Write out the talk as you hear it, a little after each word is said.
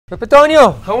Pepe,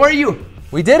 Toño! How are you?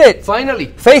 We did it!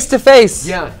 Finally! Face to face!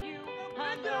 Yeah.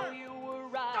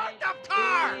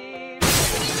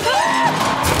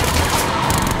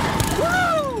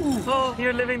 Oh,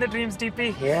 you're living the dreams,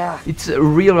 DP. Yeah. It's a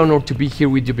real honor to be here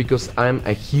with you because I'm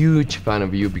a huge fan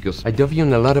of you, because I dove you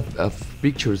in a lot of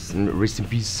pictures, and rest in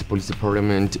peace, Police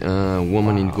Department,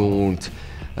 Woman in Gold,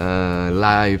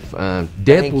 Live,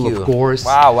 Deadpool, of course.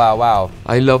 Wow, wow, wow.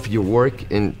 I love your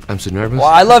work and I'm so nervous. Well,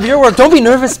 I love your work. Don't be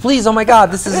nervous, please. Oh my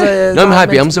God, this is a... No, I'm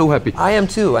happy, I'm so happy. I am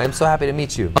too. I am so happy to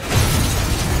meet you.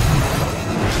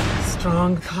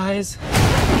 Strong guys.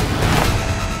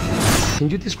 Can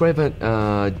you describe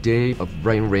a day of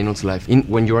Ryan Reynolds' life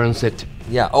when you're on set?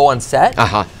 Yeah. Oh, on set?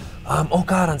 Uh-huh. Oh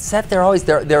God, on set they're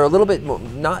a little bit more,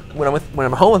 not when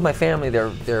I'm home with my family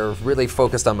they're really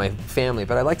focused on my family,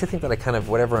 but I like to think that I kind of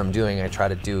whatever I'm doing I try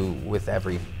to do with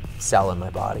every cell in my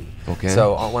body. Okay.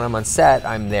 So when I'm on set,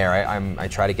 I'm there. I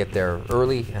try to get there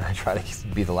early and I try to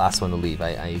be the last one to leave.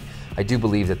 I do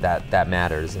believe that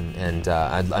matters, and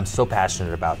I'm so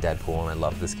passionate about Deadpool, and I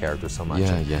love this character so much.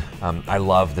 Yeah, and, yeah. I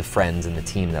love the friends and the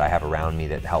team that I have around me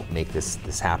that help make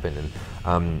this happen.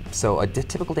 And so a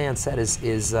typical day on set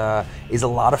is a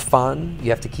lot of fun. You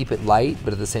have to keep it light,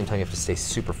 but at the same time you have to stay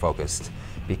super focused,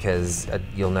 because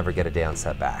you'll never get a day on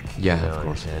set back. Yeah, you know, of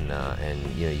course. And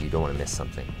you know, you don't want to miss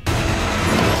something.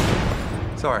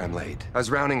 Sorry I'm late. I was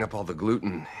rounding up all the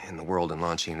gluten in the world and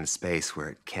launching into space where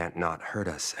it can't not hurt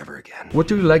us ever again. What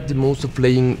do you like the most of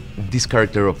playing this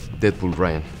character of Deadpool,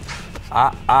 Ryan?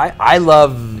 I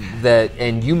love that,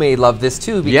 and you may love this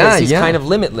too, because he's kind of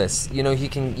limitless. You know, you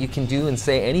can do and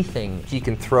say anything. He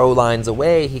can throw lines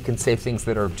away. He can say things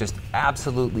that are just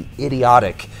absolutely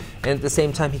idiotic, and at the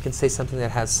same time, he can say something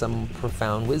that has some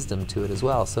profound wisdom to it as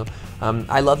well. So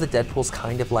I love that Deadpool's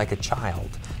kind of like a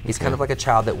child. He's kind of like a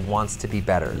child that wants to be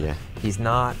better. Yeah. He's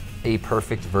not a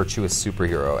perfect, virtuous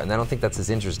superhero, and I don't think that's as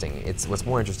interesting. What's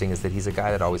more interesting is that he's a guy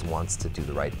that always wants to do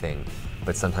the right thing,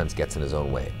 but sometimes gets in his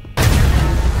own way.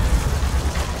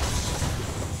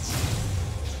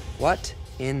 What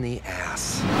in the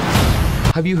ass?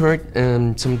 Have you heard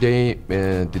someday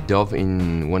the dove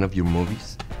in one of your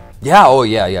movies? Yeah. Oh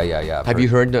yeah. Have you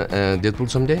heard Deadpool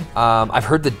someday? I've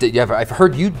heard I've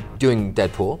heard you doing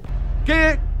Deadpool.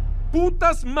 ¿Qué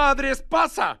putas madres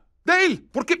pasa? Dale,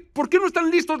 ¿por qué no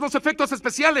están listos los efectos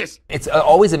especiales? It's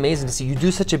always amazing to see you do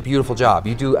such a beautiful job.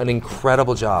 You do an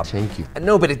incredible job. Thank you.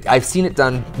 No, but I've seen it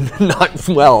done not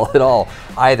well at all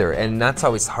either, and that's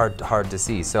always hard to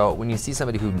see. So when you see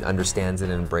somebody who understands it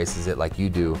and embraces it like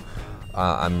you do,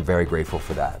 I'm very grateful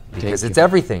for that, because it's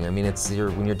everything. I mean,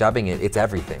 when you're dubbing it, it's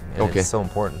everything, and it's so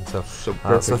important. So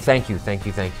thank you.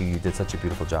 You did such a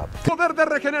beautiful job. Poder de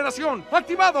regeneración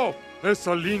activado.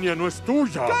 Esa línea no es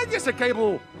tuya. Cállese,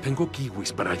 Cable. Tengo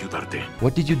kiwis para ayudarte.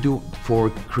 What did you do for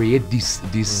create this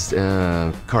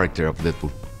character of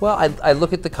Deadpool? Well, I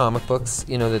look at the comic books,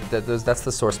 you know, that's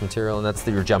the source material, and that's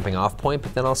your jumping off point,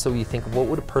 but then also you think, what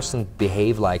would a person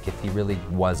behave like if he really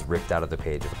was ripped out of the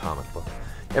page of a comic book?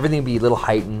 Everything would be a little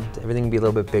heightened, everything would be a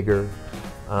little bit bigger,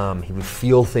 he would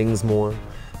feel things more,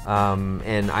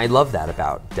 and I love that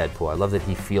about Deadpool. I love that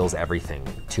he feels everything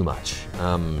too much.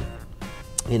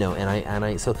 You know,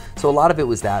 so a lot of it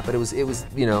was that, but it was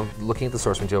you know, looking at the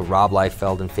source material, Rob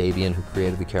Liefeld and Fabian, who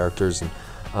created the characters, and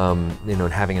you know,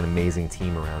 and having an amazing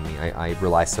team around me. I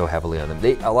rely so heavily on them.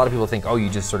 A lot of people think, oh, you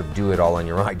just sort of do it all on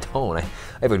your own. I don't. I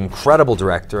have an incredible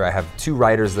director. I have 2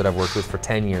 writers that I've worked with for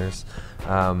 10 years,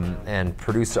 and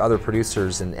other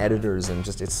producers and editors, and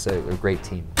just it's a great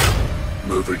team.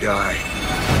 Move or die.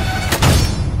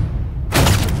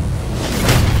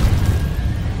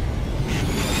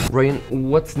 Ryan,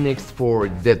 what's next for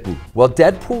Deadpool? Well,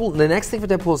 the next thing for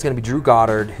Deadpool is going to be Drew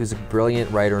Goddard, who's a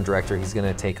brilliant writer and director. He's going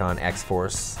to take on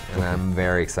X-Force, and I'm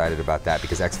very excited about that,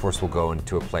 because X-Force will go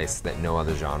into a place that no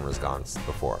other genre has gone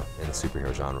before in the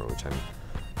superhero genre, which I'm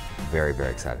very,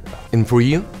 very excited about. And for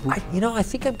you? I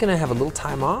think I'm going to have a little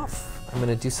time off. I'm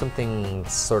going to do something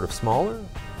sort of smaller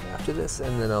after this,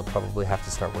 and then I'll probably have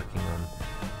to start working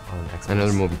on X-Force.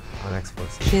 Another movie. On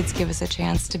X-Force. Kids give us a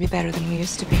chance to be better than we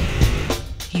used to be.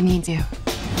 He needs you.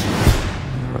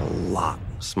 You're a lot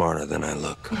smarter than I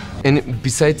look. And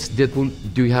besides Deadpool,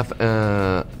 do you have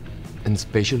a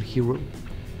special hero?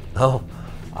 Oh,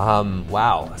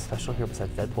 wow, a special hero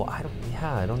besides Deadpool?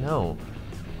 I don't know.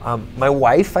 My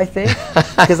wife, I think,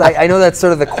 because I know that's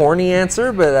sort of the corny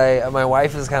answer, but my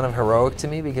wife is kind of heroic to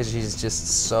me, because she's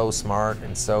just so smart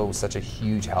and such a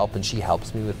huge help, and she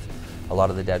helps me with a lot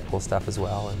of the Deadpool stuff as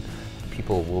well. And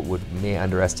people may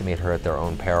underestimate her at their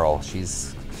own peril.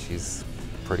 She's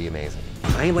pretty amazing.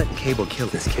 I ain't letting Cable kill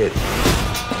this kid.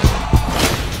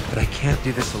 But I can't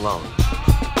do this alone.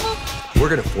 We're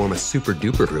gonna form a super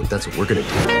duper group. That's what we're gonna do.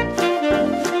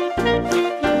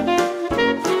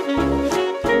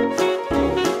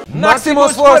 Máximo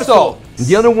esfuerzo.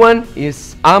 The other one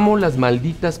is amo las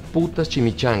malditas putas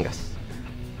chimichangas.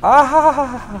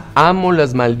 Amo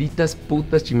las malditas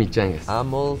putas chimichangas.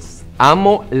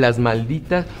 Amo las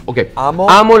malditas. Okay.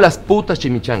 Amo las putas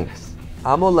chimichangas.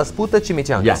 Amo las putas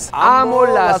chimichangas. Yes. Amo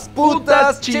las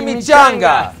putas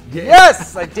chimichangas.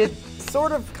 Yes, I did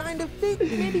sort of, kind of,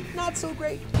 maybe not so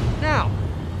great. Now,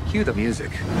 cue the music.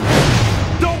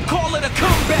 Don't call it a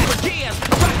comeback again.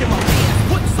 Rocking my hands,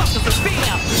 put something to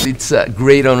fear. It's a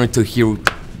great honor to hear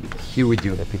with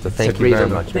you. Pepito, thank you very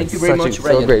much. Thank you very much, So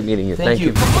Reynolds. great meeting you. Thank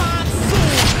you. Listen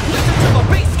to the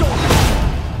bass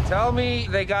go. Tell me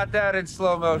they got that in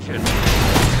slow motion.